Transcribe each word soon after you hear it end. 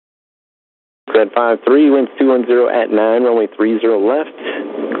at 53, winds 210 at 9, runway 30 left,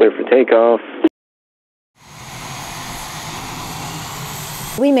 clear for takeoff.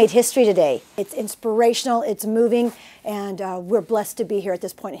 We made history today. It's inspirational, it's moving, and we're blessed to be here at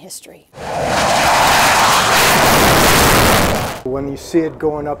this point in history. When you see it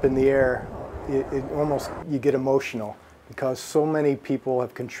going up in the air, you get emotional because so many people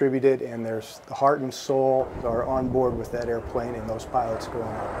have contributed, and there's the heart and soul are on board with that airplane and those pilots going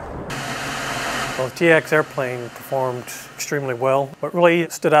up. Well, the T-X airplane performed extremely well. What really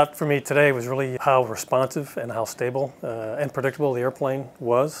stood out for me today was really how responsive and how stable and predictable the airplane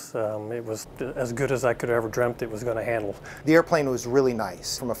was. It was as good as I could have ever dreamt it was going to handle. The airplane was really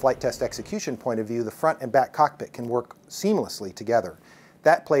nice. From a flight test execution point of view, the front and back cockpit can work seamlessly together.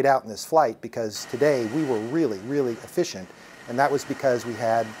 That played out in this flight because today we were really, really efficient, and that was because we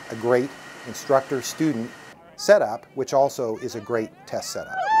had a great instructor-student setup, which also is a great test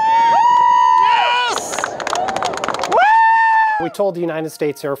setup. We told the United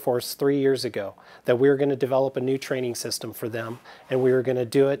States Air Force 3 years ago that we were going to develop a new training system for them, and we were going to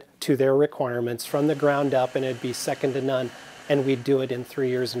do it to their requirements from the ground up, and it'd be second to none, and we'd do it in 3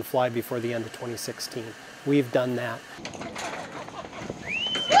 years and fly before the end of 2016. We've done that.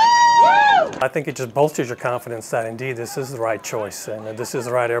 I think it just bolsters your confidence that indeed this is the right choice and this is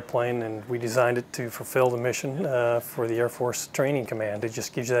the right airplane, and we designed it to fulfill the mission for the Air Force Training Command. It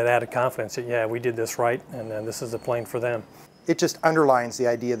just gives you that added confidence that, yeah, we did this right, and this is the plane for them. It just underlines the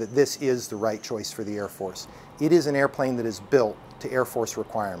idea that this is the right choice for the Air Force. It is an airplane that is built to Air Force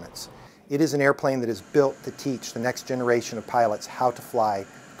requirements. It is an airplane that is built to teach the next generation of pilots how to fly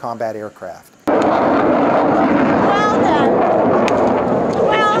combat aircraft. Well done.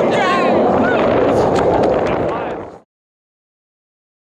 Well done.